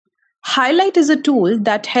Highlight is a tool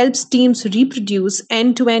that helps teams reproduce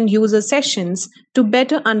end to end user sessions to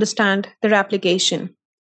better understand their application.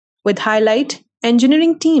 With Highlight,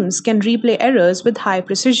 engineering teams can replay errors with high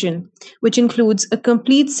precision, which includes a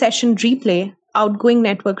complete session replay, outgoing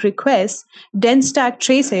network requests, dense stack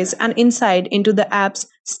traces, and insight into the app's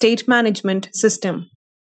state management system.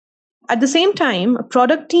 At the same time,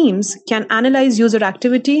 product teams can analyze user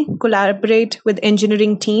activity, collaborate with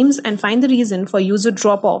engineering teams, and find the reason for user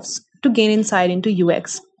drop offs to gain insight into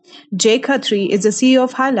UX. Jay Khatri is the CEO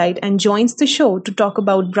of Highlight and joins the show to talk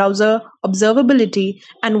about browser observability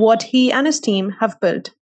and what he and his team have built.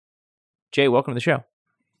 Jay, welcome to the show.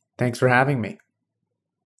 Thanks for having me.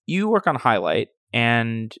 You work on Highlight,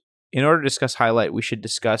 and in order to discuss Highlight, we should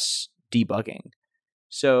discuss debugging.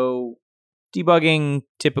 So, debugging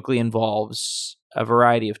typically involves a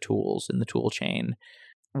variety of tools in the tool chain.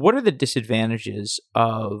 What are the disadvantages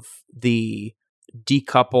of the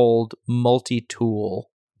decoupled multi-tool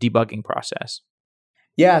debugging process?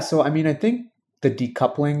 Yeah, so I think the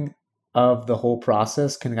decoupling of the whole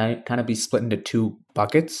process can kind of be split into two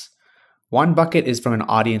buckets. One bucket is from an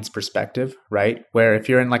audience perspective, right? Where if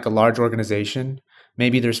you're in like a large organization,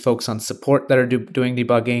 maybe there's folks on support that are doing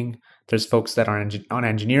debugging, there's folks that are on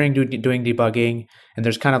engineering doing debugging, and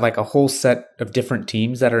there's kind of like a whole set of different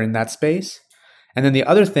teams that are in that space. And then the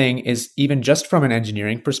other thing is, even just from an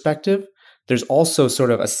engineering perspective, there's also sort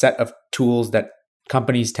of a set of tools that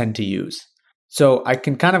companies tend to use. So I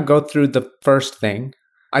can kind of go through the first thing.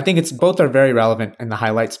 I think it's both are very relevant in the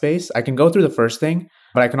Highlight space. I can go through the first thing,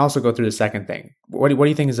 but I can also go through the second thing. What do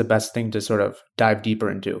you think is the best thing to sort of dive deeper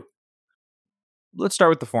into? Let's start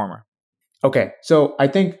with the former. Okay, so I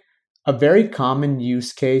think a very common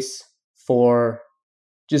use case for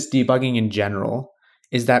just debugging in general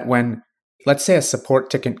is that when, let's say, a support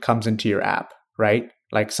ticket comes into your app, right?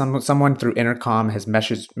 Like someone through Intercom has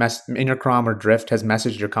Intercom or Drift has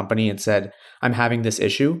messaged your company and said, "I'm having this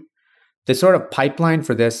issue." The sort of pipeline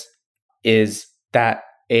for this is that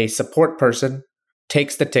a support person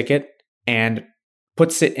takes the ticket and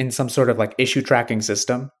puts it in some sort of like issue tracking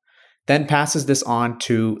system, then passes this on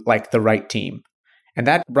to like the right team. And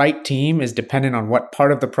that right team is dependent on what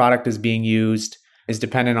part of the product is being used, is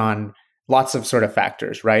dependent on lots of sort of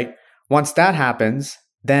factors, right? Once that happens,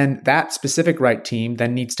 then that specific right team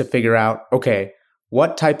then needs to figure out, okay,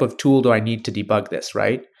 what type of tool do I need to debug this,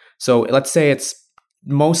 right? So let's say it's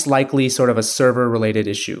most likely sort of a server-related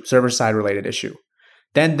issue, server-side related issue.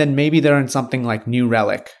 Then maybe they're in something like New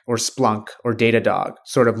Relic or Splunk or Datadog,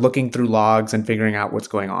 sort of looking through logs and figuring out what's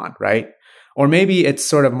going on, right? Or maybe it's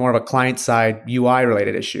sort of more of a client-side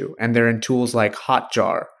UI-related issue, and they're in tools like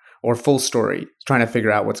Hotjar or FullStory, trying to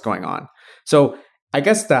figure out what's going on. So I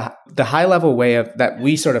guess the high-level way of that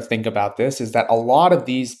we sort of think about this is that a lot of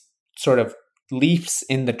these sort of leaves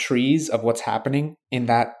in the trees of what's happening in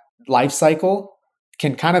that life cycle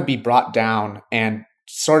can kind of be brought down and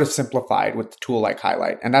sort of simplified with a tool like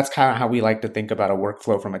Highlight. And that's kind of how we like to think about a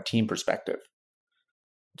workflow from a team perspective.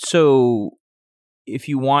 So if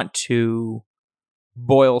you want to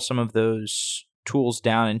boil some of those tools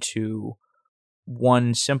down into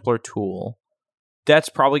one simpler tool, that's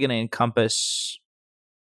probably going to encompass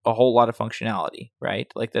a whole lot of functionality,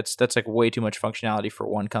 right? Like that's like way too much functionality for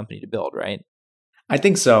one company to build, right? I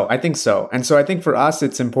think so. And so I think for us,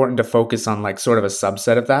 it's important to focus on like sort of a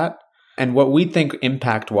subset of that. And what we think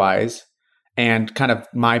impact wise and kind of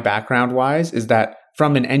my background wise is that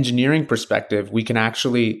from an engineering perspective, we can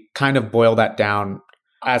actually kind of boil that down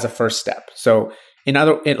as a first step. So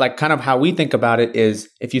like kind of how we think about it is,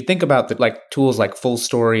 if you think about the like tools like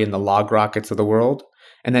FullStory and the LogRockets of the world,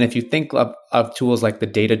 and then if you think of tools like the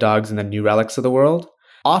Datadogs and the New Relics of the world,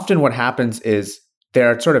 often what happens is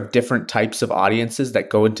there are sort of different types of audiences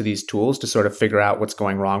that go into these tools to sort of figure out what's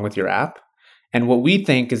going wrong with your app. And what we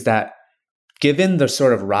think is that given the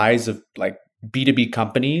sort of rise of like B2B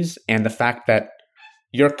companies and the fact that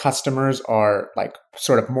your customers are like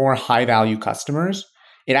sort of more high value customers,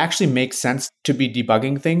 it actually makes sense to be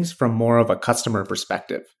debugging things from more of a customer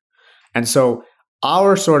perspective. And so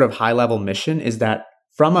our sort of high level mission is that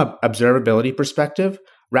from an observability perspective,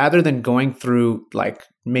 rather than going through like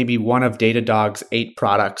maybe one of Datadog's 8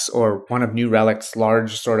 products or one of New Relic's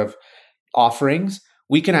large sort of offerings,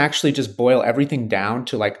 we can actually just boil everything down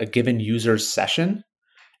to like a given user's session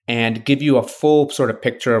and give you a full sort of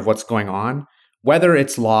picture of what's going on, whether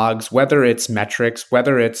it's logs, whether it's metrics,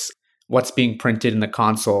 whether it's what's being printed in the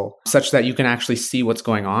console, such that you can actually see what's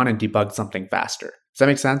going on and debug something faster. Does that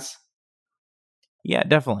make sense? Yeah,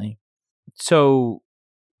 definitely. So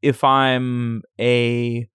if I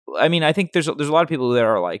think there's a lot of people that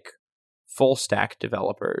are like full stack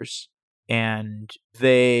developers, and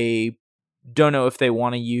they don't know if they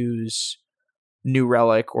want to use New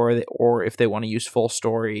Relic or if they want to use Full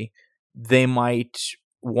Story. They might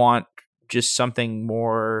want just something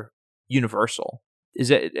more universal.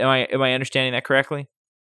 Am I understanding that correctly?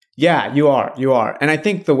 Yeah, you are. And I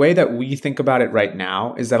think the way that we think about it right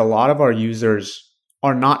now is that a lot of our users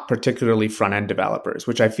are not particularly front-end developers,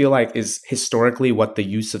 which I feel like is historically what the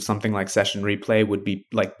use of something like Session Replay would be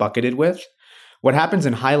like bucketed with. What happens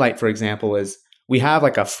in Highlight, for example, is we have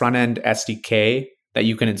like a front-end SDK that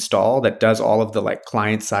you can install that does all of the like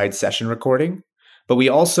client-side session recording. But we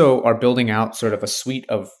also are building out sort of a suite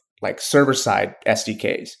of like server-side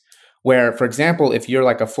SDKs where, for example, if you're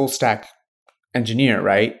like a full stack engineer,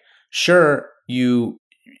 right? Sure, you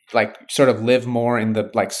like sort of live more in the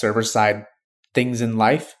like server-side things in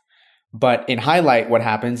life. But in Highlight, what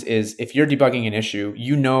happens is if you're debugging an issue,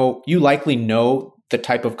 you likely know the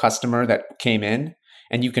type of customer that came in,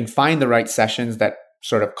 and you can find the right sessions that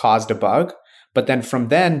sort of caused a bug. But then from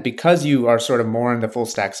then, because you are sort of more in the full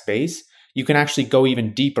stack space, you can actually go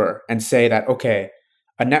even deeper and say that, okay,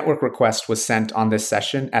 a network request was sent on this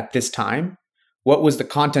session at this time. What was the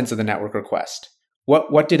contents of the network request?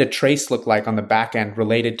 What did a trace look like on the back end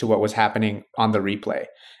related to what was happening on the replay?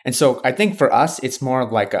 And so I think for us, it's more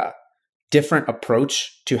of like a different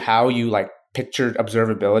approach to how you like pictured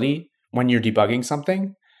observability when you're debugging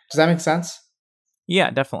something. Does that make sense?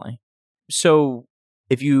 Yeah, definitely. So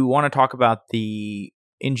if you want to talk about the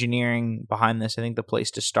engineering behind this, I think the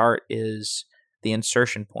place to start is the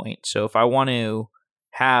insertion point. So if I want to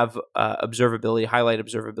have observability, Highlight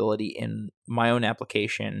observability in my own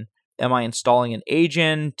application, am I installing an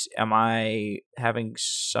agent? Am I having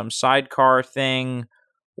some sidecar thing?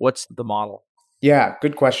 What's the model? Yeah,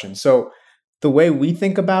 good question. So the way we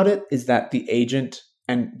think about it is that the agent,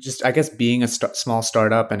 and just I guess being a small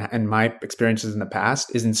startup and my experiences in the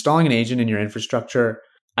past, is installing an agent in your infrastructure,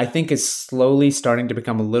 I think is slowly starting to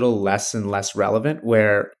become a little less and less relevant,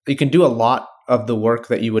 where you can do a lot of the work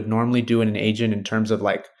that you would normally do in an agent in terms of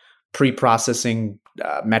like pre-processing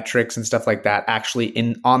metrics and stuff like that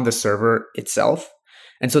actually on the server itself.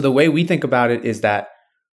 And so the way we think about it is that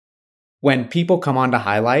when people come onto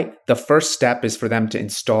Highlight, the first step is for them to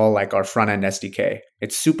install like our front-end SDK.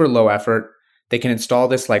 It's super low effort. They can install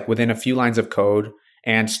this like within a few lines of code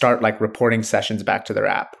and start like reporting sessions back to their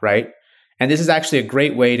app, right? And this is actually a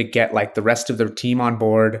great way to get like the rest of their team on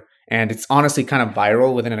board. And it's honestly kind of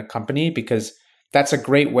viral within a company because that's a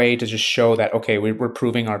great way to just show that, okay, we're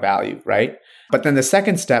proving our value, right? But then the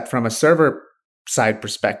second step from a server side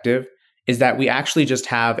perspective is that we actually just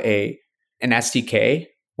have an SDK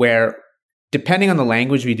where, depending on the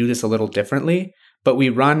language, we do this a little differently, but we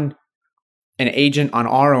run an agent on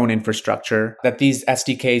our own infrastructure that these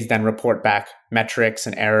SDKs then report back metrics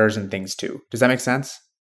and errors and things to. Does that make sense?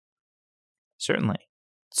 Certainly.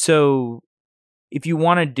 So if you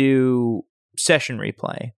want to do Session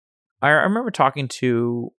Replay, I remember talking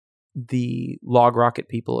to the LogRocket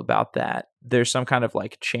people about that. There's some kind of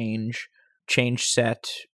like change set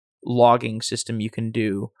logging system you can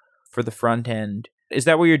do for the front end. Is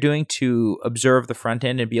that what you're doing to observe the front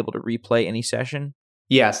end and be able to replay any session?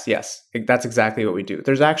 Yes. That's exactly what we do.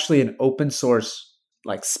 There's actually an open source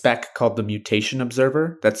like spec called the Mutation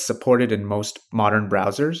Observer that's supported in most modern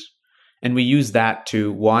browsers. And we use that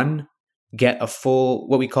to, one, get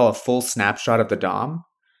what we call a full snapshot of the DOM.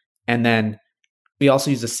 And then we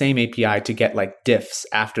also use the same API to get like diffs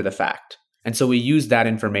after the fact. And so we use that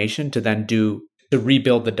information to then to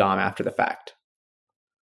rebuild the DOM after the fact.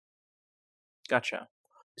 Gotcha.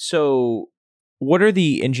 So what are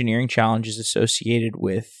the engineering challenges associated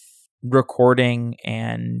with recording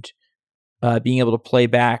and being able to play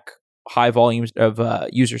back high volumes of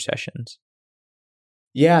user sessions?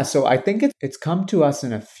 Yeah, so I think it's come to us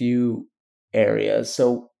in a few areas.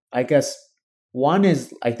 So I guess one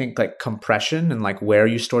is, I think, like compression and like where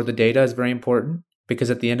you store the data is very important, because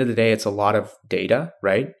at the end of the day, it's a lot of data,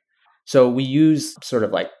 right? So we use sort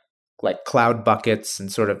of like cloud buckets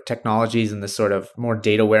and sort of technologies in this sort of more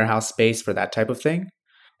data warehouse space for that type of thing.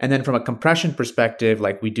 And then from a compression perspective,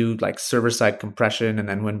 like we do like server-side compression. And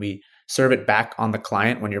then when we serve it back on the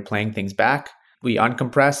client, when you're playing things back, we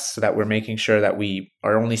uncompress so that we're making sure that we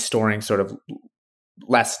are only storing sort of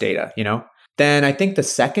less data, you know? Then I think the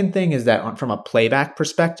second thing is that from a playback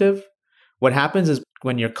perspective, what happens is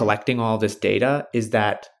when you're collecting all this data is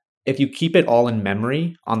that if you keep it all in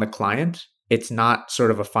memory on the client, it's not sort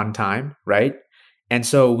of a fun time, right? And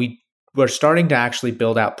so we're starting to actually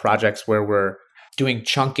build out projects where we're doing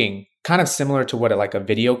chunking, kind of similar to what like a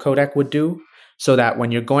video codec would do, so that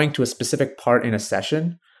when you're going to a specific part in a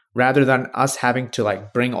session, rather than us having to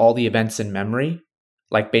like bring all the events in memory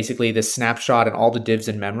like basically the snapshot and all the divs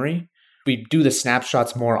in memory. We do the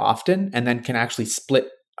snapshots more often and then can actually split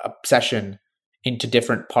a session into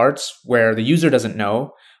different parts where the user doesn't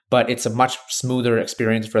know, but it's a much smoother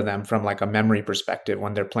experience for them from like a memory perspective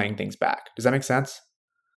when they're playing things back. Does that make sense?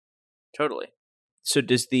 Totally. So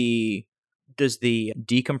does the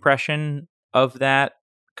decompression of that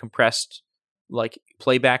compressed like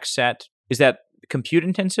playback set, is that compute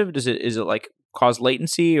intensive? Is it like cause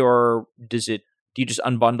latency, or do you just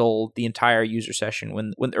unbundle the entire user session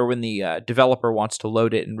when the developer wants to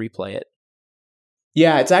load it and replay it?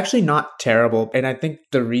 Yeah, it's actually not terrible. And I think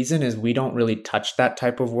the reason is we don't really touch that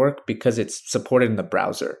type of work because it's supported in the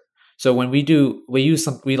browser. So when we use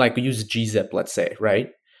gzip, let's say, right?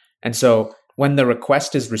 And so when the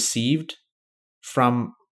request is received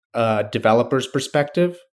from a developer's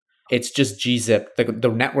perspective, it's just gzip. The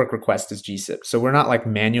network request is gzip. So we're not like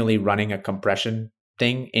manually running a compression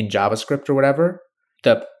thing in JavaScript or whatever.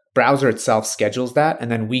 The browser itself schedules that, and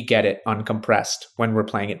then we get it uncompressed when we're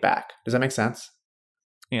playing it back. Does that make sense?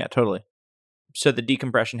 Yeah, totally. So the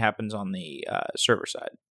decompression happens on the server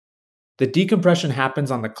side. The decompression happens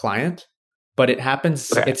on the client, but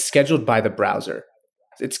it's scheduled by the browser.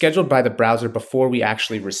 It's scheduled by the browser before we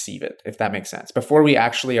actually receive it, if that makes sense. Before we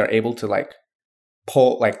actually are able to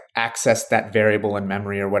access that variable in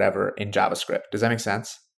memory or whatever in JavaScript. Does that make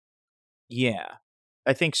sense? Yeah,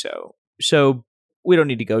 I think so. So we don't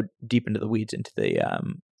need to go deep into the weeds into the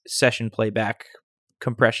session playback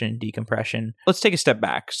compression and decompression. Let's take a step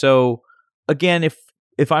back. So again,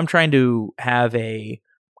 if I'm trying to have a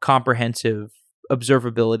comprehensive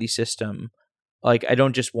observability system, like I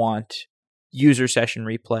don't just want user session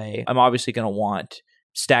replay, I'm obviously going to want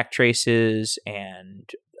stack traces and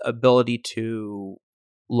ability to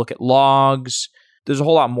look at logs. There's a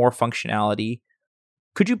whole lot more functionality.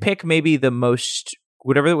 Could you pick maybe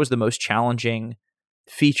whatever that was the most challenging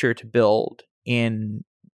feature to build in,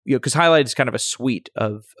 because Highlight is kind of a suite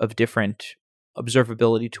of different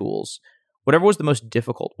observability tools. Whatever was the most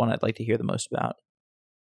difficult one, I'd like to hear the most about.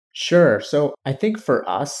 Sure. So I think for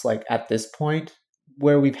us, like at this point,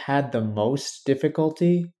 where we've had the most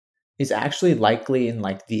difficulty is actually likely in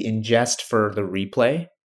like the ingest for the replay,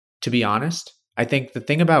 to be honest. I think the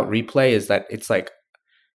thing about replay is that it's like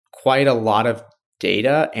quite a lot of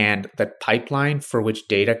data, and the pipeline for which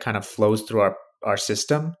data kind of flows through our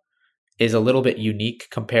system is a little bit unique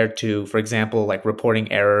compared to, for example, like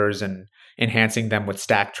reporting errors and enhancing them with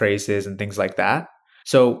stack traces and things like that.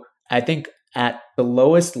 So I think at the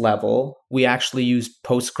lowest level, we actually use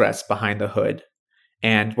Postgres behind the hood.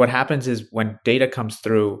 And what happens is when data comes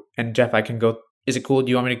through, and Jeff, I can go, is it cool? Do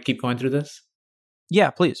you want me to keep going through this? Yeah,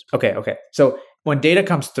 please. Okay. So when data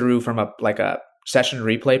comes through from a session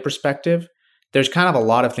replay perspective, there's kind of a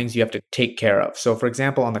lot of things you have to take care of. So for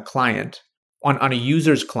example, on the client, on a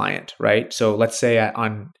user's client, right? So let's say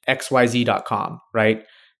on xyz.com, right?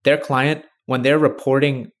 Their client, when they're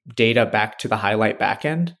reporting data back to the Highlight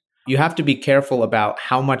backend, you have to be careful about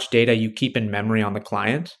how much data you keep in memory on the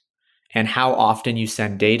client and how often you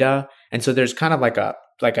send data. And so there's kind of like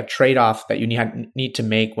a trade-off that you need to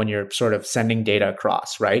make when you're sort of sending data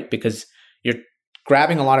across, right? Because you're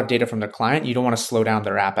grabbing a lot of data from the client, you don't want to slow down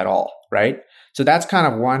their app at all, right? So that's kind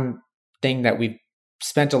of one thing that we've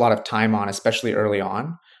spent a lot of time on, especially early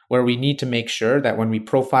on, where we need to make sure that when we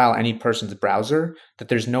profile any person's browser, that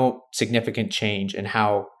there's no significant change in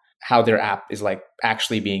how their app is like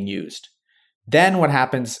actually being used. Then what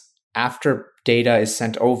happens after data is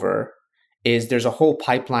sent over is there's a whole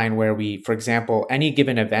pipeline where we, for example, any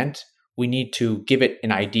given event, we need to give it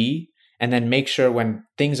an ID and then make sure when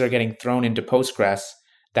things are getting thrown into Postgres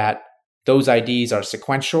that those IDs are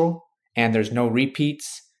sequential and there's no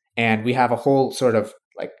repeats. And we have a whole sort of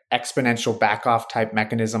like exponential backoff type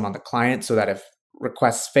mechanism on the client so that if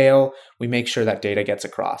requests fail, we make sure that data gets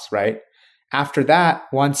across, right? After that,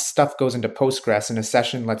 once stuff goes into Postgres and a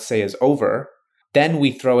session, let's say, is over, then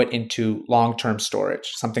we throw it into long-term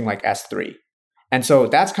storage, something like S3. And so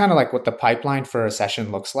that's kind of like what the pipeline for a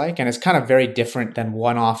session looks like. And it's kind of very different than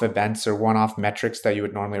one-off events or one-off metrics that you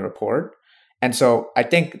would normally report. And so I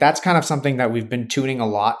think that's kind of something that we've been tuning a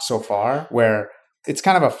lot so far, where it's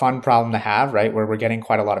kind of a fun problem to have, right? Where we're getting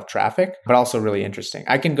quite a lot of traffic, but also really interesting.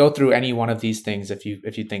 I can go through any one of these things if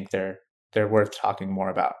you think they're worth talking more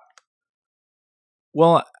about.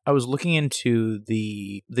 Well, I was looking into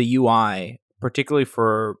the UI, particularly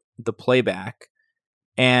for the playback,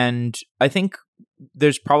 and I think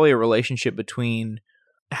there's probably a relationship between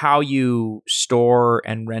how you store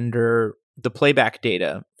and render the playback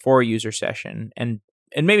data for a user session, and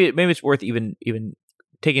maybe it's worth even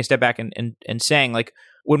taking a step back and saying, like,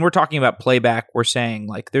 when we're talking about playback, we're saying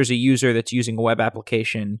like there's a user that's using a web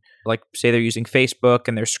application, like say they're using Facebook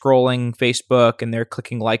and they're scrolling Facebook and they're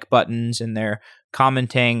clicking like buttons and they're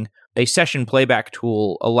commenting. A session playback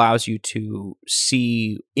tool allows you to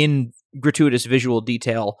see in gratuitous visual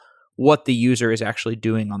detail what the user is actually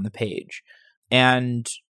doing on the page. And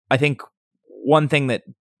I think one thing that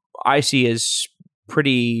I see as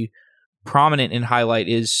pretty prominent in Highlight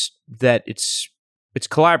is that it's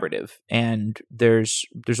collaborative, and there's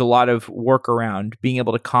a lot of work around being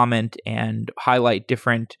able to comment and highlight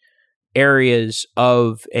different areas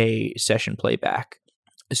of a session playback.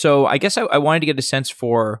 So I guess I wanted to get a sense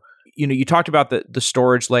for, you talked about the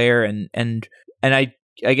storage layer and I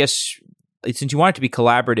guess since you want it to be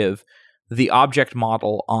collaborative, the object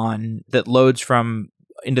model that loads from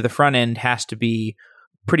into the front end has to be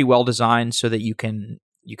pretty well designed so that you can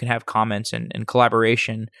have comments and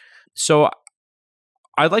collaboration. So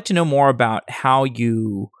I'd like to know more about how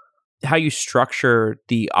you structure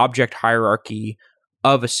the object hierarchy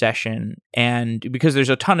of a session, and because there's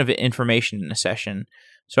a ton of information in a session.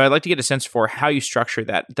 So I'd like to get a sense for how you structure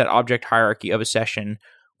that object hierarchy of a session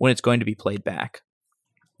when it's going to be played back.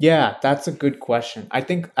 Yeah, that's a good question. I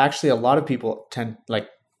think actually a lot of people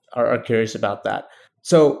are curious about that.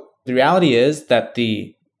 So the reality is that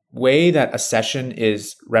the way that a session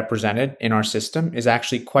is represented in our system is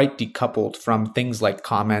actually quite decoupled from things like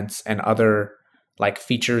comments and other like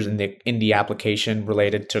features in the application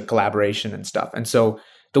related to collaboration and stuff. And so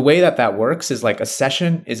the way that works is like a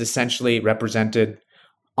session is essentially represented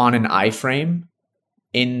on an iframe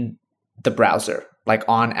in the browser, like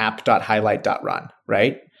on app.highlight.run,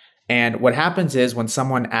 right? And what happens is when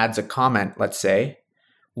someone adds a comment, let's say,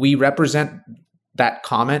 we represent that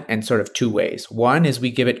comment in sort of two ways. One is we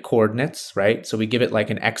give it coordinates, right? So we give it like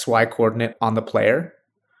an XY coordinate on the player.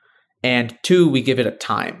 And two, we give it a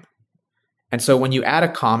time. And so when you add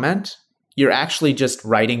a comment, you're actually just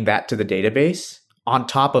writing that to the database on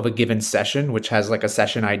top of a given session, which has like a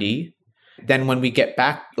session ID. Then when we get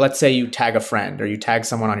back, let's say you tag a friend or you tag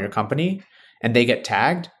someone on your company and they get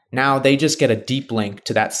tagged. Now they just get a deep link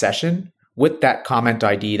to that session with that comment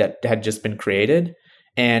ID that had just been created,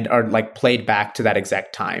 and are like played back to that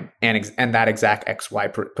exact time and that exact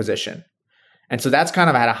XY position. And so that's kind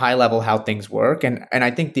of at a high level how things work. And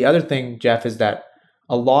I think the other thing, Jeff, is that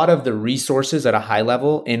a lot of the resources at a high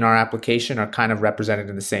level in our application are kind of represented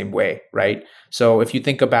in the same way, right? So if you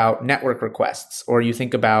think about network requests, or you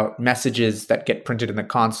think about messages that get printed in the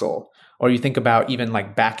console, or you think about even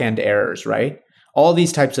like backend errors, right? All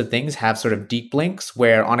these types of things have sort of deep links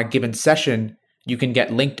where on a given session, you can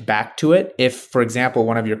get linked back to it if, for example,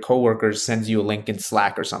 one of your coworkers sends you a link in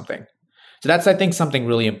Slack or something. So that's, I think, something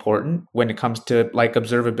really important when it comes to like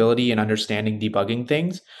observability and understanding debugging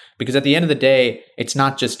things, because at the end of the day, it's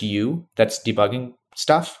not just you that's debugging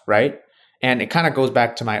stuff, right? And it kind of goes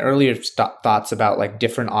back to my earlier thoughts about like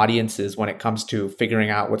different audiences when it comes to figuring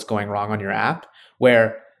out what's going wrong on your app,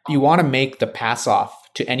 where you want to make the pass off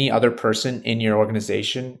to any other person in your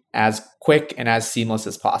organization as quick and as seamless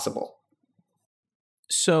as possible.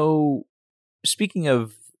 So, speaking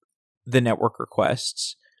of the network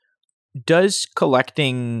requests, does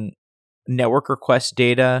collecting network request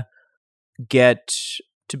data get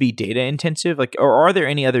to be data intensive? Like, or are there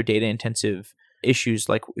any other data intensive issues?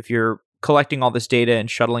 Like, if you're collecting all this data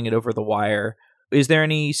and shuttling it over the wire, is there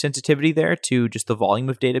any sensitivity there to just the volume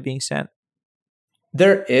of data being sent?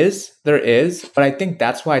 There is, but I think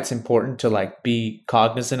that's why it's important to like be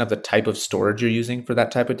cognizant of the type of storage you're using for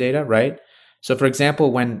that type of data, right? So for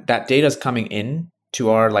example, when that data is coming in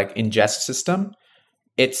to our like ingest system,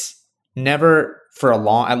 it's never for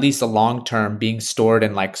at least a long term being stored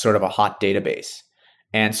in like sort of a hot database.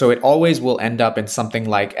 And so it always will end up in something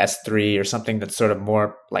like S3 or something that's sort of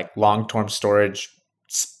more like long-term storage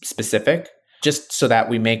specific, just so that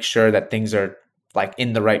we make sure that things are like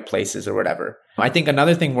in the right places or whatever. I think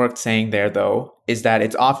another thing worth saying there though, is that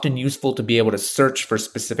it's often useful to be able to search for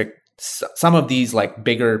some of these like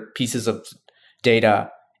bigger pieces of data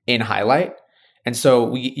in Highlight. And so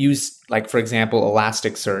we use like, for example,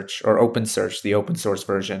 Elasticsearch or OpenSearch, the open source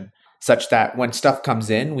version, such that when stuff comes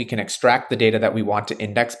in, we can extract the data that we want to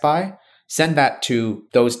index by, send that to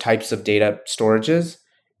those types of data storages,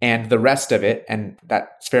 and the rest of it, and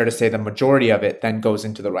that's fair to say the majority of it, then goes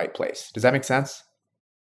into the right place. Does that make sense?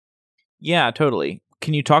 Yeah, totally.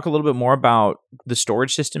 Can you talk a little bit more about the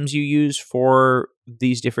storage systems you use for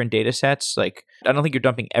these different data sets? Like, I don't think you're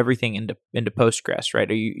dumping everything into Postgres, right?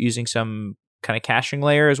 Are you using some kind of caching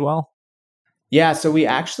layer as well? Yeah, so we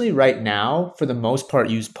actually right now, for the most part,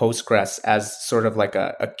 use Postgres as sort of like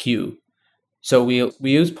a queue. So we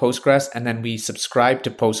use Postgres and then we subscribe to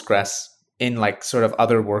Postgres in like sort of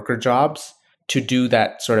other worker jobs to do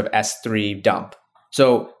that sort of S3 dump.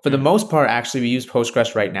 So for the most part, actually, we use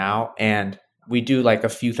Postgres right now, and we do like a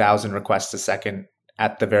few thousand requests a second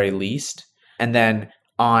at the very least. And then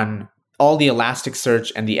on all the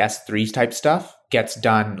Elasticsearch and the S3 type stuff gets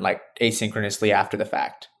done like asynchronously after the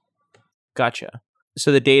fact. Gotcha.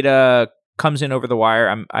 So the data comes in over the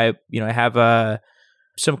wire. I have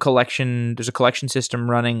some collection. There's a collection system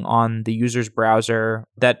running on the user's browser.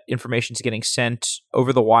 That information is getting sent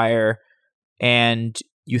over the wire, and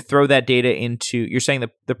you throw that data into. You're saying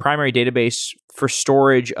the primary database for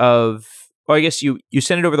storage of. Well, I guess you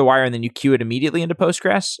send it over the wire and then you queue it immediately into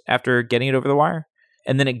Postgres after getting it over the wire,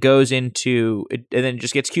 and then it goes into and then it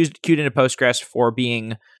just gets queued into Postgres for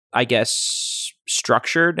being, I guess,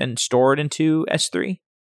 structured and stored into S3.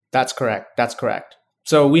 That's correct.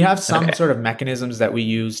 So we have some sort of mechanisms that we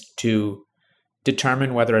use to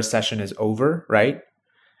determine whether a session is over, right?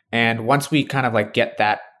 And once we kind of like get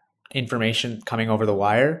that information coming over the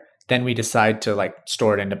wire, then we decide to like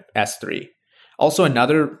store it into S3. Also,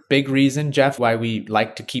 another big reason, Jeff, why we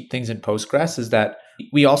like to keep things in Postgres is that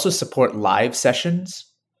we also support live sessions.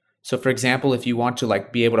 So for example, if you want to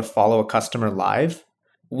like be able to follow a customer live,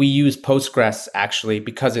 we use Postgres actually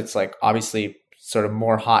because it's like obviously sort of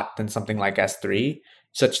more hot than something like S3,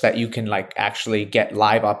 such that you can like actually get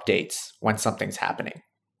live updates when something's happening.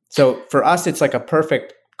 So for us, it's like a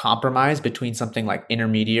perfect compromise between something like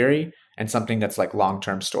intermediary and something that's like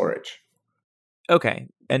long-term storage. Okay.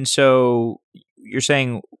 And so you're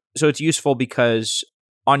saying, so it's useful because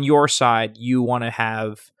on your side, you want to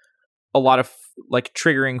have a lot of like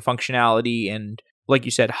triggering functionality and, like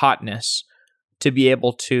you said, hotness to be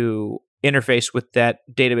able to interface with that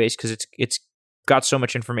database because it's got so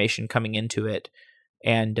much information coming into it,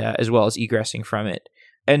 and as well as egressing from it.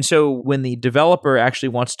 And so when the developer actually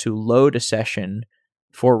wants to load a session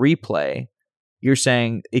for replay, you're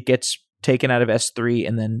saying it gets taken out of S3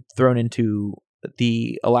 and then thrown into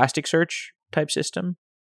the Elasticsearch type system?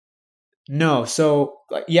 No. So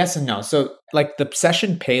yes and no. So like the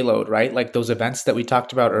session payload, right? Like those events that we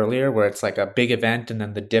talked about earlier, where it's like a big event and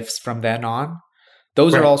then the diffs from then on,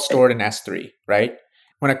 those are all stored in S3, right?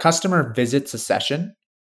 When a customer visits a session,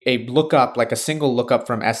 a lookup, like a single lookup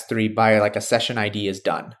from S3 by like a session ID is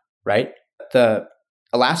done, right? The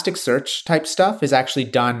Elasticsearch type stuff is actually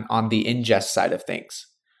done on the ingest side of things,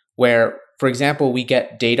 where, for example, we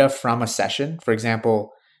get data from a session. For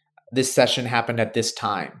example, this session happened at this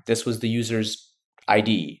time. This was the user's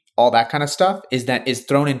ID. All that kind of stuff is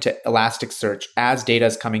thrown into Elasticsearch as data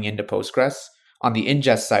is coming into Postgres on the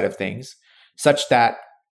ingest side of things, such that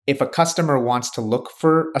if a customer wants to look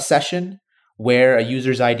for a session where a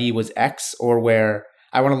user's ID was X, or where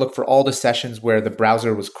I want to look for all the sessions where the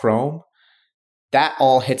browser was Chrome, that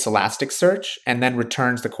all hits Elasticsearch and then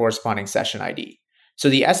returns the corresponding session ID. So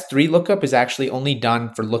the S3 lookup is actually only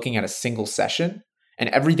done for looking at a single session, and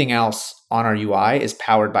everything else on our UI is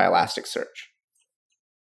powered by Elasticsearch.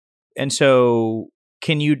 And so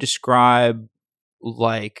can you describe,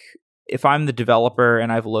 like, if I'm the developer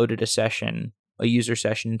and I've loaded a user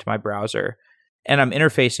session into my browser, and I'm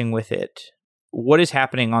interfacing with it, what is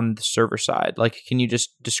happening on the server side? Like, can you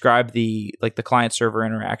just describe the client server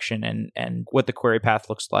interaction and what the query path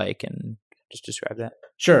looks like, and just describe that?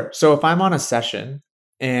 Sure. So if I'm on a session,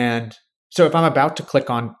 and so if I'm about to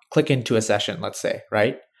click into a session, let's say,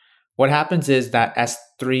 right? What happens is that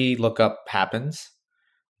S3 lookup happens,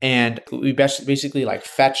 and we basically like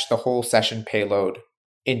fetch the whole session payload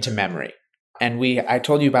into memory. And I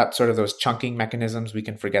told you about sort of those chunking mechanisms. We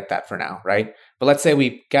can forget that for now, right? But let's say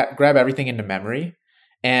we grab everything into memory,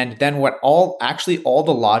 and then all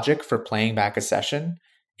the logic for playing back a session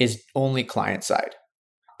is only client side.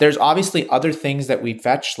 There's obviously other things that we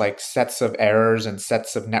fetch, like sets of errors and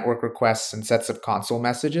sets of network requests and sets of console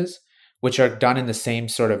messages, which are done in the same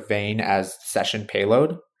sort of vein as session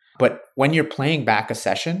payload. But when you're playing back a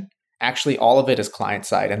session, actually all of it is client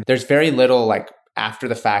side. And there's very little like after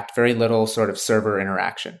the fact, very little sort of server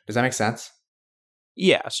interaction. Does that make sense?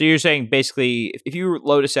 Yeah. So you're saying basically if you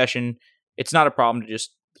load a session, it's not a problem to just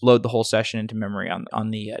load the whole session into memory on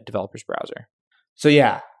the developer's browser. So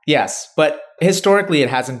yes. But historically, it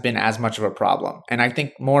hasn't been as much of a problem. And I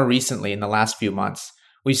think more recently, in the last few months,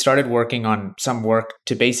 we started working on some work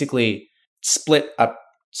to basically split a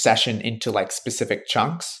session into like specific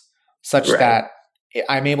chunks such that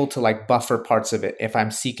I'm able to like buffer parts of it if I'm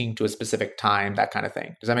seeking to a specific time, that kind of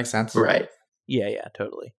thing. Does that make sense? Right. Yeah,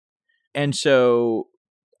 totally. And so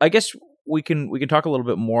I guess we can talk a little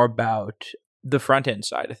bit more about the front end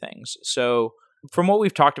side of things. So from what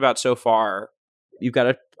we've talked about so far, you've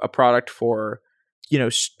got a product for,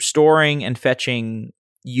 storing and fetching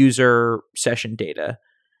user session data,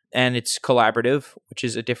 and it's collaborative, which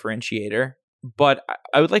is a differentiator. But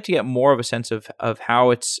I would like to get more of a sense of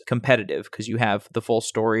how it's competitive, because you have the full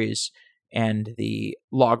stories and the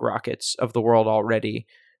log rockets of the world already.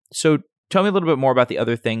 So tell me a little bit more about the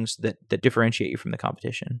other things that differentiate you from the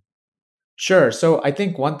competition. Sure. So I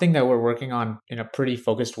think one thing that we're working on in a pretty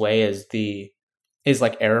focused way is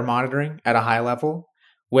like error monitoring at a high level,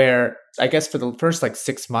 where I guess for the first like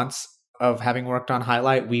 6 months of having worked on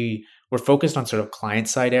Highlight, we were focused on sort of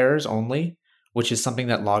client-side errors only, which is something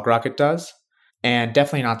that LogRocket does, and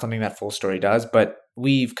definitely not something that FullStory does. But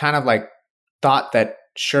we've kind of like thought that,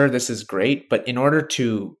 sure, this is great, but in order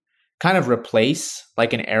to kind of replace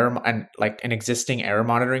like an error and like an existing error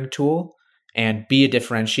monitoring tool and be a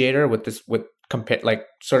differentiator with this, with like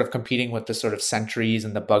sort of competing with the sort of Sentries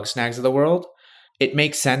and the Bugsnags of the world, it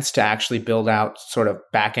makes sense to actually build out sort of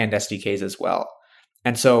backend SDKs as well.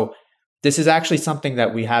 And so this is actually something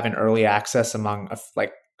that we have in early access among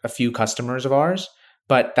a few customers of ours,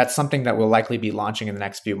 but that's something that we'll likely be launching in the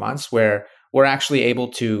next few months, where we're actually able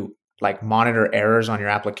to like monitor errors on your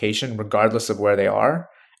application regardless of where they are,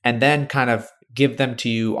 and then kind of give them to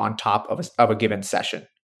you on top of a given session.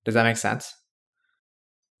 Does that make sense?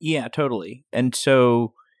 Yeah, totally. And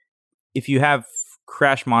so if you have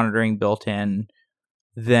crash monitoring built in,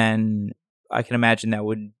 then I can imagine that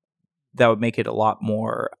would make it a lot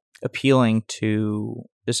more appealing to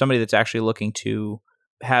somebody that's actually looking to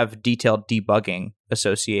have detailed debugging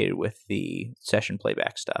associated with the session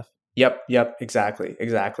playback stuff. Yep, exactly.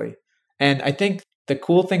 And I think the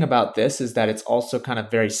cool thing about this is that it's also kind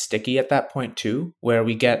of very sticky at that point too, where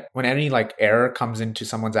when any like error comes into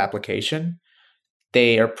someone's application,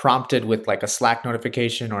 they are prompted with like a Slack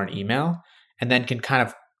notification or an email, and then can kind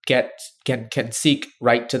of can seek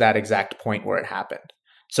right to that exact point where it happened.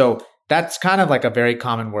 So that's kind of like a very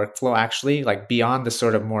common workflow, actually, like beyond the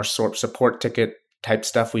sort of more support ticket type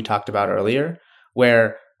stuff we talked about earlier,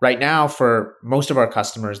 where right now for most of our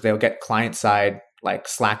customers, they'll get client side like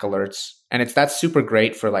Slack alerts, and that's super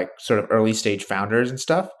great for like sort of early stage founders and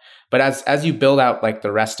stuff. But as you build out like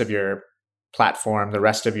the rest of your platform, the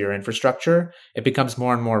rest of your infrastructure, it becomes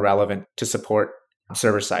more and more relevant to support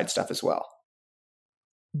server side stuff as well.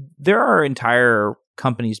 There are entire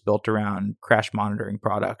companies built around crash monitoring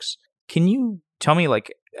products. Can you tell me,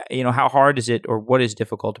 like, how hard is it, or what is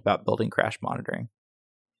difficult about building crash monitoring?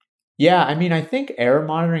 Yeah, I mean, I think error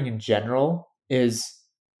monitoring in general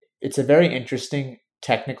it's a very interesting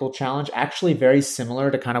technical challenge, actually very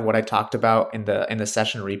similar to kind of what I talked about in the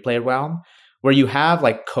session replay realm, where you have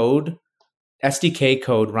like SDK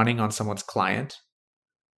code running on someone's client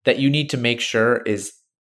that you need to make sure is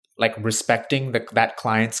like respecting that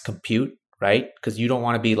client's compute, right? Because you don't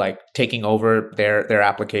want to be like taking over their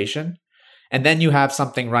application. And then you have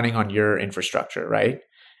something running on your infrastructure, right?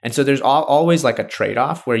 And so there's always like a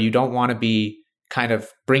trade-off where you don't want to be kind of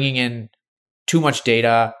bringing in too much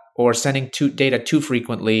data or sending data too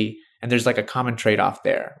frequently. And there's like a common trade-off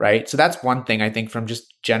there, right? So that's one thing I think from just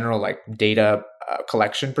general like data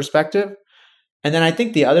collection perspective. And then I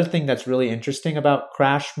think the other thing that's really interesting about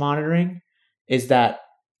crash monitoring is that,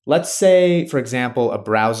 let's say, for example, a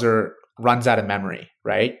browser runs out of memory,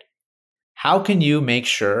 right? How can you make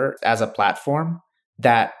sure as a platform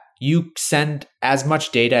that you send as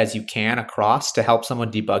much data as you can across to help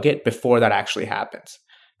someone debug it before that actually happens?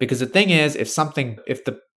 Because the thing is, if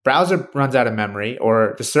the browser runs out of memory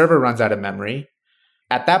or the server runs out of memory,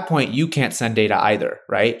 at that point, you can't send data either,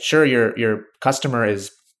 right? Sure, your customer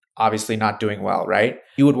is obviously not doing well, right?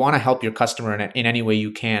 You would want to help your customer in any way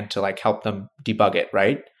you can to like help them debug it,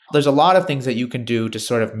 right? There's a lot of things that you can do to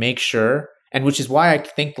sort of make sure, and which is why I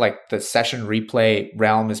think like the session replay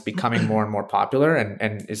realm is becoming more and more popular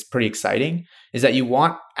and is pretty exciting, is that you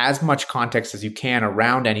want as much context as you can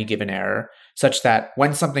around any given error, such that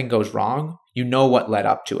when something goes wrong, you know what led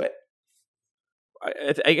up to it.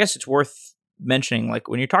 I guess it's worth mentioning, like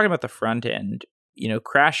when you're talking about the front end,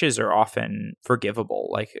 crashes are often forgivable.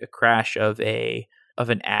 Like a crash of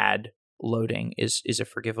an ad loading is a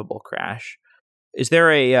forgivable crash. Is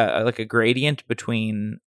there a gradient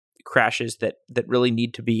between crashes that really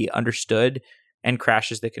need to be understood and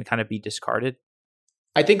crashes that can kind of be discarded?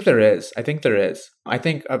 I think there is. I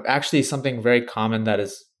think actually something very common that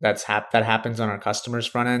happens on our customers'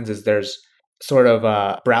 front ends is there's sort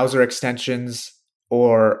of browser extensions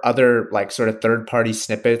or other like sort of third-party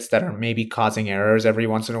snippets that are maybe causing errors every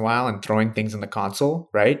once in a while and throwing things in the console,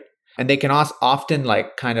 right? And they can often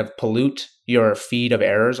like kind of pollute your feed of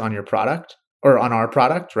errors on your product or on our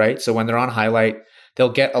product, right? So when they're on Highlight, they'll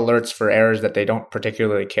get alerts for errors that they don't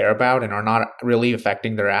particularly care about and are not really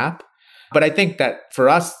affecting their app. But I think that for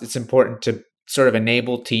us, it's important to sort of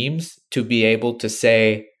enable teams to be able to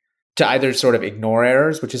say, to either sort of ignore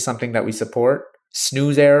errors, which is something that we support,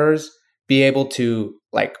 snooze errors, be able to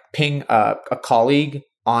like ping a colleague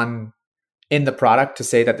in the product to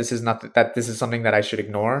say that this is not that this is something that I should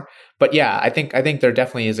ignore. But yeah, I think there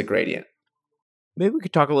definitely is a gradient. Maybe we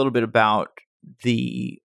could talk a little bit about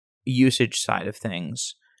the usage side of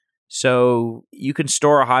things. So you can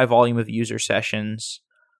store a high volume of user sessions.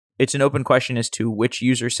 It's an open question as to which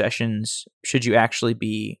user sessions should you actually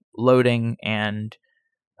be loading and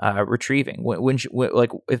retrieving.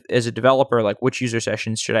 As a developer, like which user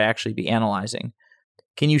sessions should I actually be analyzing?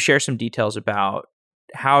 Can you share some details about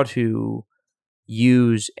how to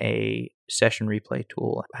use a session replay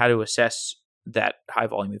tool, how to assess that high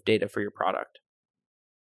volume of data for your product?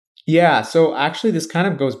 Yeah, so actually this kind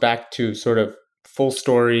of goes back to sort of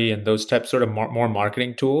FullStory and those types sort of more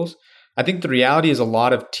marketing tools. I think the reality is a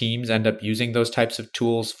lot of teams end up using those types of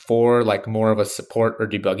tools for like more of a support or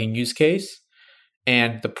debugging use case.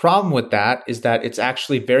 And the problem with that is that it's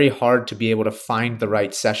actually very hard to be able to find the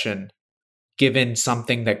right session given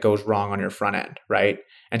something that goes wrong on your front end, right?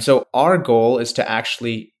 And so our goal is to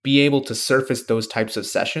actually be able to surface those types of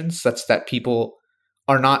sessions such that people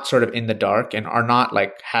are not sort of in the dark and are not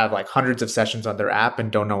like have like hundreds of sessions on their app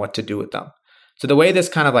and don't know what to do with them. So the way this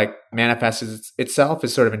kind of like manifests itself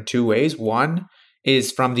is sort of in two ways. One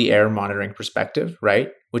is from the error monitoring perspective, right?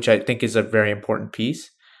 Which I think is a very important piece.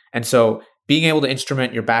 And so being able to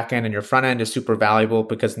instrument your backend and your front end is super valuable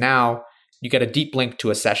because now you get a deep link to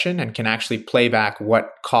a session and can actually play back what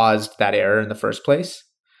caused that error in the first place.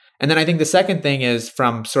 And then I think the second thing is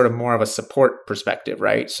from sort of more of a support perspective,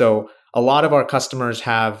 right? So a lot of our customers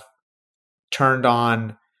have turned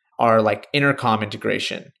on our like intercom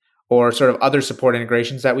integration or sort of other support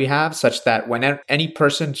integrations that we have such that when any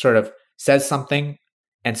person sort of says something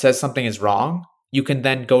and says something is wrong, you can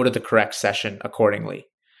then go to the correct session accordingly.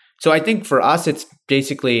 So I think for us, it's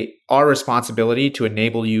basically our responsibility to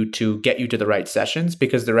enable you to get you to the right sessions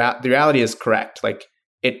because the reality is correct. Like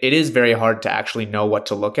it is very hard to actually know what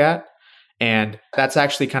to look at. And that's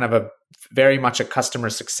actually kind of a very much a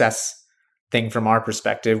customer success thing from our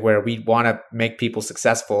perspective where we want to make people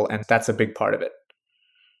successful. And that's a big part of it.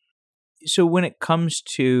 So when it comes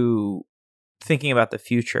to thinking about the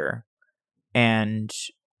future and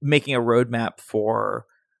making a roadmap for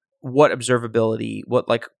what observability, what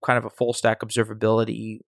like kind of a full stack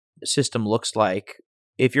observability system looks like,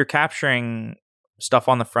 if you're capturing stuff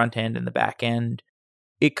on the front end and the back end,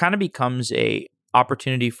 it kind of becomes a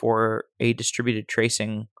opportunity for a distributed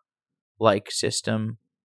tracing like system.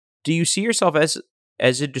 Do you see yourself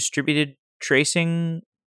as a distributed tracing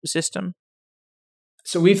system?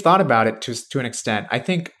 So we've thought about it to an extent. I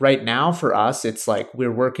think right now for us, it's like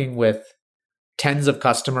we're working with tens of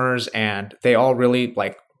customers and they all really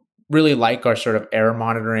like our sort of error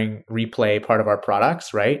monitoring replay part of our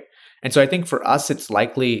products, right? And so I think for us, it's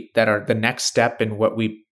likely that the next step in what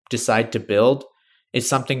we decide to build is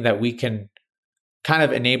something that we can kind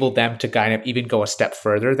of enable them to kind of even go a step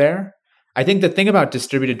further there. I think the thing about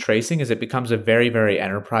distributed tracing is it becomes a very, very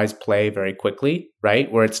enterprise play very quickly,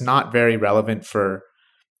 right? Where it's not very relevant for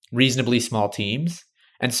reasonably small teams.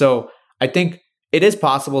 And so I think it is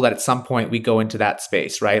possible that at some point we go into that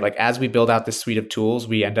space, right? Like as we build out this suite of tools,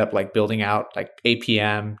 we end up like building out like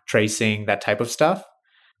APM, tracing, that type of stuff.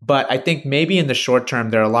 But I think maybe in the short term,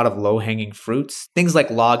 there are a lot of low-hanging fruits, things like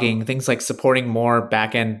logging, things like supporting more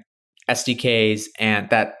backend SDKs, and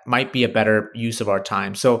that might be a better use of our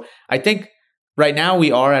time. So I think right now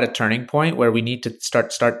we are at a turning point where we need to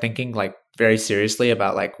start thinking like very seriously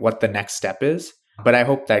about like what the next step is. But I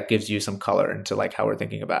hope that gives you some color into like how we're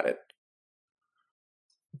thinking about it.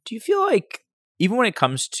 Do you feel like even when it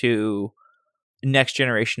comes to next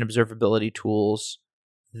generation observability tools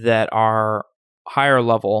that are higher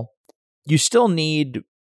level, you still need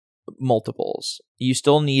multiples? You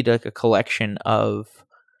still need like a collection of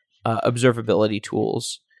observability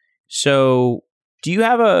tools. So do you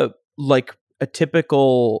have a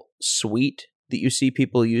typical suite that you see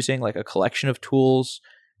people using, like a collection of tools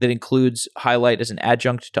that includes Highlight as an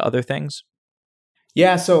adjunct to other things?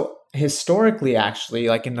 Yeah, so historically, actually,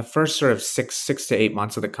 like in the first sort of six to 8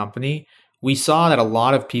 months of the company, we saw that a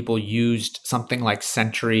lot of people used something like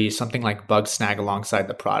Sentry, something like Bugsnag alongside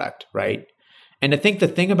the product, right? And I think the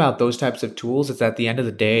thing about those types of tools is at the end of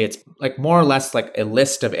the day, it's like more or less like a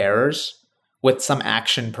list of errors with some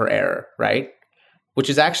action per error, right? Which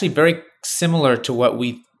is actually very similar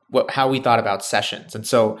to how we thought about sessions. And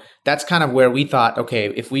so that's kind of where we thought, okay,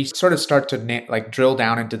 if we sort of start to like drill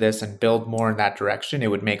down into this and build more in that direction, it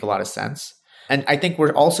would make a lot of sense. And I think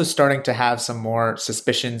we're also starting to have some more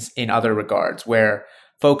suspicions in other regards where,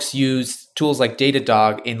 folks use tools like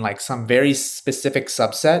Datadog in like some very specific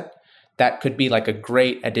subset that could be like a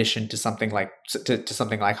great addition to something like to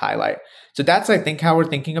something like Highlight. So that's, I think, how we're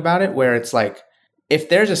thinking about it, where it's like, if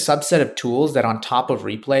there's a subset of tools that on top of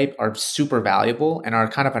Replay are super valuable and are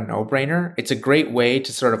kind of a no-brainer, it's a great way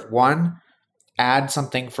to sort of, one, add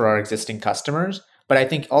something for our existing customers, but I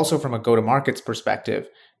think also from a go-to-markets perspective,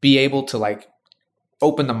 be able to like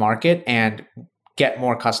open the market and get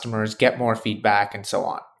more customers, get more feedback, and so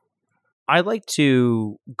on. I'd like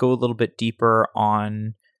to go a little bit deeper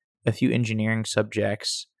on a few engineering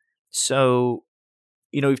subjects. So,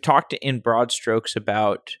 we've talked in broad strokes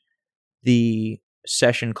about the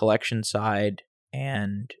session collection side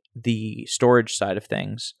and the storage side of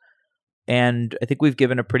things. And I think we've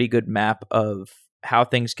given a pretty good map of how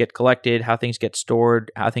things get collected, how things get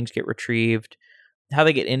stored, how things get retrieved, how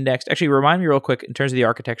they get indexed. Actually, remind me real quick in terms of the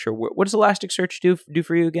architecture, what does Elasticsearch do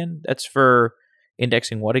for you again? That's for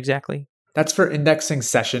indexing what exactly? That's for indexing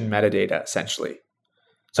session metadata, essentially.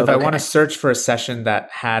 So if I want to search for a session that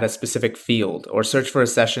had a specific field, or search for a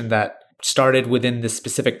session that started within this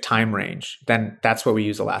specific time range, then that's what we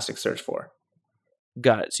use Elasticsearch for.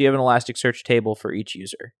 Got it. So you have an Elasticsearch table for each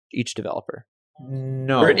user, each developer.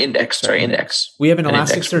 No. Or an index. We have an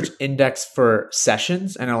Elasticsearch index for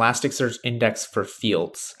sessions and an Elasticsearch index for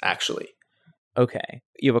fields, actually. Okay.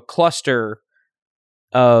 You have a cluster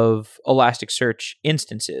of Elasticsearch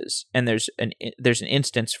instances, and there's an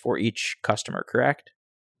instance for each customer, correct?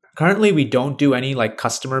 Currently, we don't do any like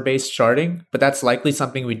customer-based sharding, but that's likely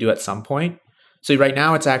something we do at some point. So right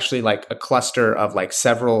now, it's actually like a cluster of like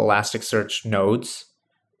several Elasticsearch nodes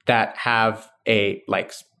that have a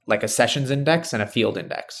like a sessions index and a field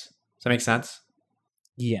index. Does that make sense?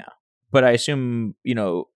 Yeah. But I assume,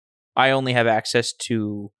 I only have access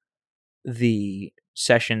to the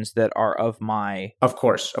sessions that are of my... Of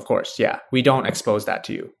course. Yeah. We don't expose that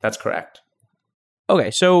to you. That's correct.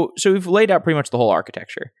 Okay. So we've laid out pretty much the whole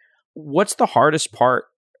architecture. What's the hardest part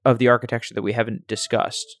of the architecture that we haven't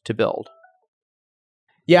discussed to build?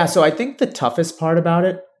 Yeah. So I think the toughest part about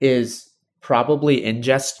it is probably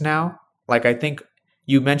ingest now. Like, I think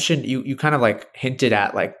you mentioned, you kind of like hinted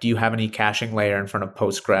at like, do you have any caching layer in front of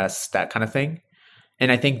Postgres, that kind of thing.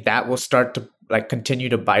 And I think that will start to like continue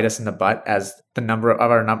to bite us in the butt as the number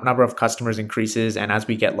of customers increases and as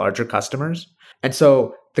we get larger customers. And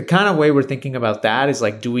so the kind of way we're thinking about that is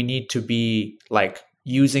like, do we need to be like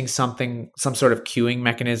using some sort of queuing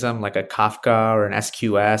mechanism like a Kafka or an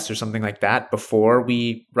SQS or something like that before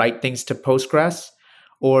we write things to Postgres?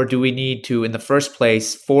 Or do we need to, in the first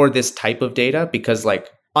place, for this type of data? Because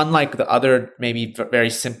like, unlike the other maybe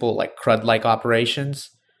very simple like CRUD-like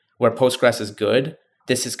operations where Postgres is good,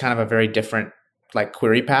 this is kind of a very different like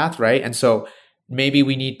query path, right? And so maybe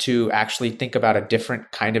we need to actually think about a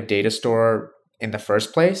different kind of data store in the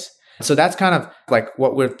first place. So that's kind of like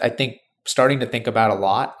what we're, I think, starting to think about a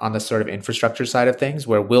lot on the sort of infrastructure side of things,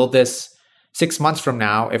 where will this 6 months from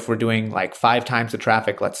now, if we're doing like 5 times the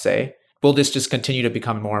traffic, let's say, will this just continue to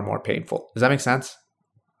become more and more painful? Does that make sense?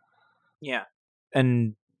 Yeah.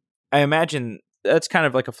 And I imagine that's kind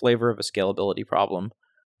of like a flavor of a scalability problem.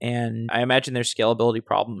 And I imagine there's scalability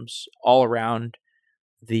problems all around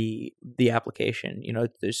the application.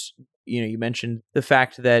 There's, you mentioned the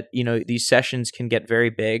fact that, these sessions can get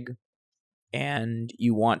very big and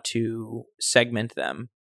you want to segment them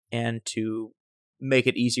and to make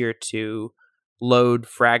it easier to load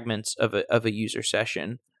fragments of a user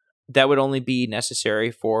session. That would only be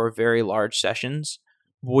necessary for very large sessions,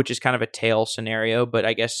 which is kind of a tail scenario. But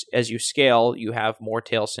I guess as you scale, you have more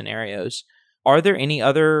tail scenarios. Are there any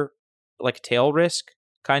other like tail risk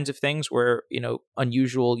kinds of things where,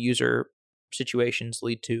 unusual user situations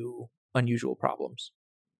lead to unusual problems?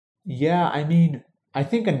 Yeah, I mean, I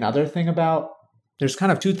think another thing there's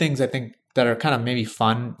kind of 2 things I think that are kind of maybe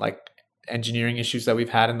fun, like engineering issues that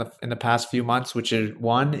we've had in the past few months, which is,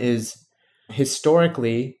 one is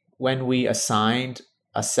historically when we assigned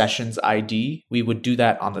a session's ID, we would do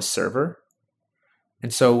that on the server.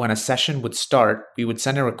 And so when a session would start, we would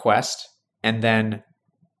send a request and then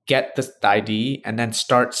get the ID and then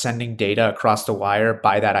start sending data across the wire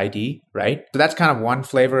by that ID, right? So that's kind of one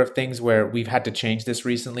flavor of things where we've had to change this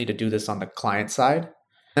recently to do this on the client side.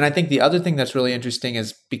 And I think the other thing that's really interesting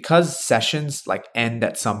is because sessions like end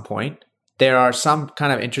at some point, there are some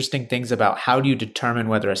kind of interesting things about how do you determine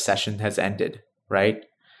whether a session has ended, right?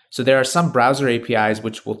 So there are some browser APIs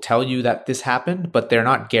which will tell you that this happened, but they're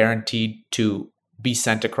not guaranteed to be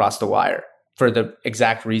sent across the wire for the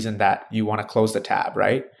exact reason that you want to close the tab,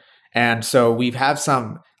 right? And so we have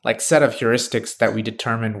some like set of heuristics that we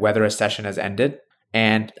determine whether a session has ended.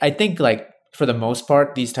 And I think like for the most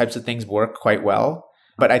part, these types of things work quite well.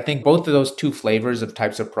 But I think both of those two flavors of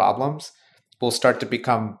types of problems will start to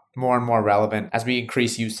become more and more relevant as we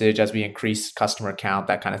increase usage, as we increase customer count,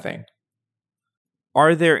 that kind of thing.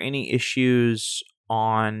 Are there any issues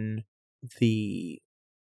on the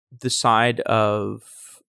side of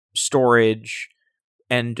storage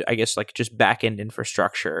and I guess like just back-end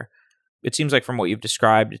infrastructure? It seems like from what you've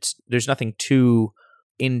described, there's nothing too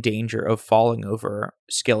in danger of falling over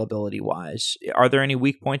scalability-wise. Are there any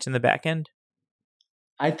weak points in the back end?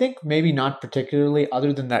 I think maybe not particularly,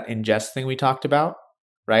 other than that ingest thing we talked about,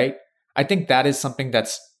 right? I think that is something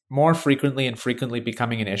that's more frequently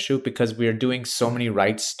becoming an issue because we are doing so many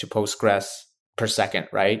writes to Postgres per second,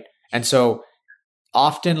 right? And so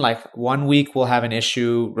often like one week we'll have an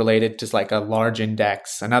issue related to like a large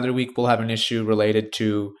index. Another week we'll have an issue related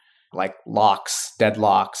to like locks,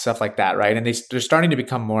 deadlocks, stuff like that, right? And they're starting to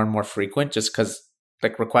become more and more frequent just because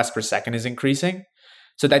like requests per second is increasing.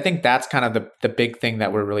 So I think that's kind of the big thing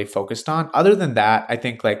that we're really focused on. Other than that, I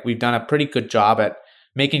think like we've done a pretty good job at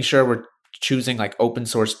making sure we're choosing like open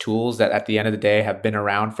source tools that at the end of the day have been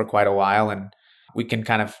around for quite a while and we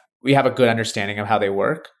have a good understanding of how they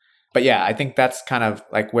work. But yeah, I think that's kind of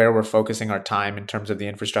like where we're focusing our time in terms of the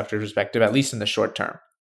infrastructure perspective, at least in the short term.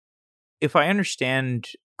 If I understand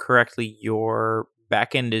correctly, your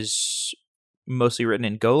backend is mostly written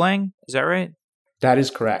in Golang. Is that right? That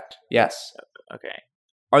is correct. Yes. Okay.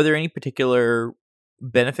 Are there any particular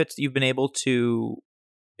benefits that you've been able to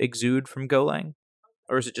exude from Golang?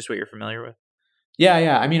 Or is it just what you're familiar with?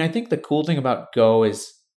 Yeah. I mean, I think the cool thing about Go is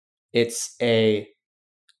it's a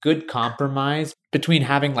good compromise between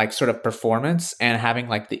having like sort of performance and having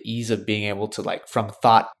like the ease of being able to like from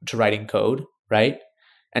thought to writing code, right?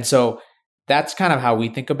 And so that's kind of how we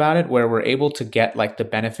think about it, where we're able to get like the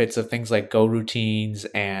benefits of things like Go routines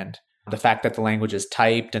and the fact that the language is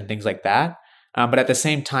typed and things like that. But at the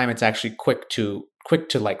same time, it's actually quick to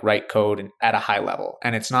like write code at a high level.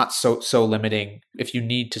 And it's not so limiting if you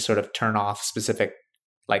need to sort of turn off specific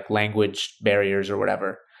like language barriers or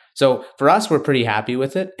whatever. So for us, we're pretty happy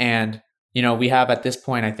with it. And, we have at this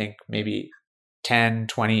point, I think maybe 10,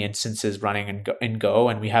 20 instances running in Go,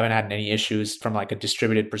 and we haven't had any issues from like a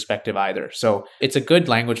distributed perspective either. So it's a good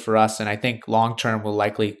language for us. And I think long-term we'll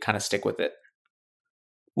likely kind of stick with it.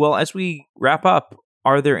 Well, as we wrap up,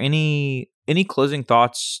 are there any closing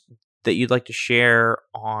thoughts that you'd like to share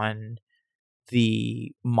on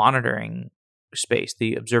the monitoring space,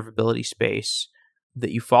 the observability space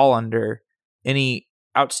that you fall under? Any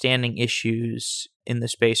outstanding issues in the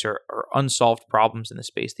space or unsolved problems in the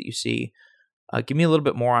space that you see? Give me a little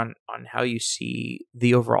bit more on how you see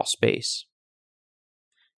the overall space.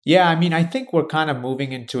 Yeah, I mean, I think we're kind of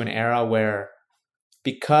moving into an era where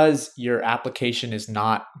because your application is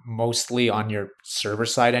not mostly on your server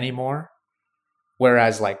side anymore,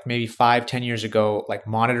 whereas like maybe 5-10 years ago, like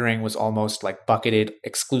monitoring was almost like bucketed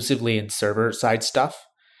exclusively in server side stuff,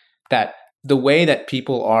 that the way that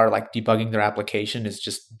people are like debugging their application is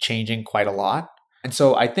just changing quite a lot. And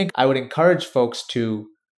so I think I would encourage folks to,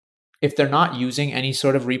 if they're not using any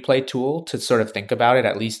sort of replay tool, to sort of think about it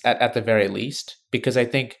at least at the very least, because I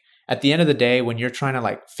think at the end of the day, when you're trying to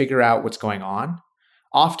like figure out what's going on,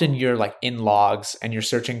 often you're like in logs and you're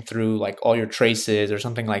searching through like all your traces or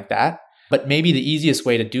something like that. But maybe the easiest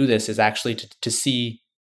way to do this is actually to see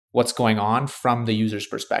what's going on from the user's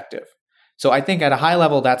perspective. So I think at a high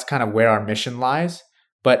level, that's kind of where our mission lies.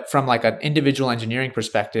 But from like an individual engineering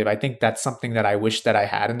perspective, I think that's something that I wish that I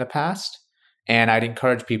had in the past. And I'd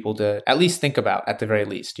encourage people to at least think about at the very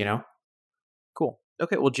least, Cool.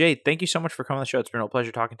 Okay. Well, Jay, thank you so much for coming on the show. It's been a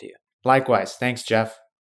pleasure talking to you. Likewise. Thanks, Jeff.